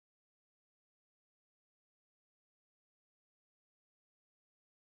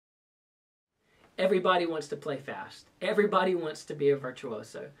Everybody wants to play fast. Everybody wants to be a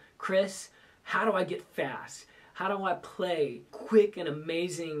virtuoso. Chris, how do I get fast? How do I play quick and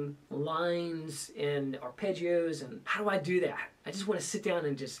amazing lines and arpeggios? And how do I do that? I just want to sit down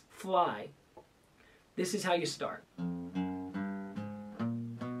and just fly. This is how you start.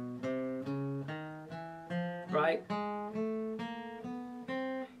 Right?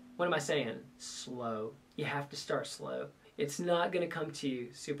 What am I saying? Slow. You have to start slow. It's not going to come to you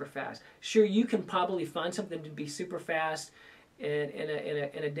super fast. Sure, you can probably find something to be super fast in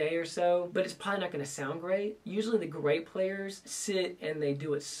a day or so, but it's probably not going to sound great. Usually the great players sit and they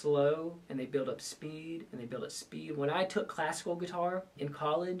do it slow, and they build up speed, and they build up speed. When I took classical guitar in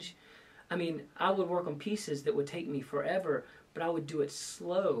college, I mean, I would work on pieces that would take me forever, but I would do it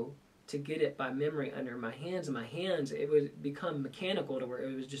slow to get it by memory under my hands, and my hands, it would become mechanical to where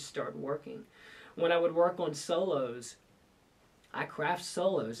it would just start working. When I would work on solos, I craft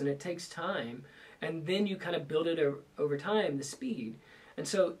solos, and it takes time, and then you kind of build it over time, the speed. And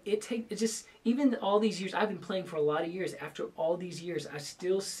so it just, even all these years, I've been playing for a lot of years. After all these years, I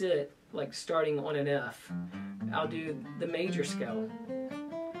still sit like starting on an F. I'll do the major scale,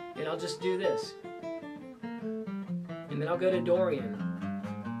 and I'll just do this, and then I'll go to Dorian,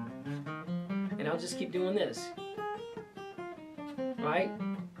 and I'll just keep doing this, right?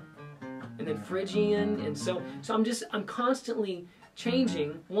 And then Phrygian, and so I'm constantly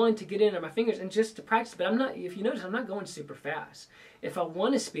changing, one, to get in on my fingers and just to practice. But I'm not, if you notice, I'm not going super fast. If I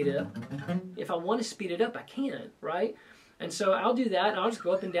want to speed it up, I can, right? And so I'll do that, and I'll just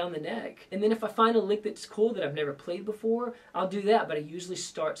go up and down the neck. And then if I find a lick that's cool that I've never played before, I'll do that. But I usually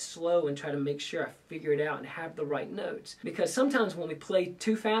start slow and try to make sure I figure it out and have the right notes. Because sometimes when we play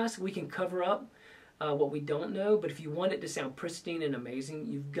too fast, we can cover up what we don't know. But if you want it to sound pristine and amazing,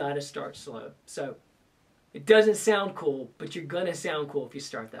 you've got to start slow. So it doesn't sound cool, but you're going to sound cool if you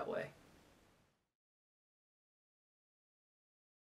start that way.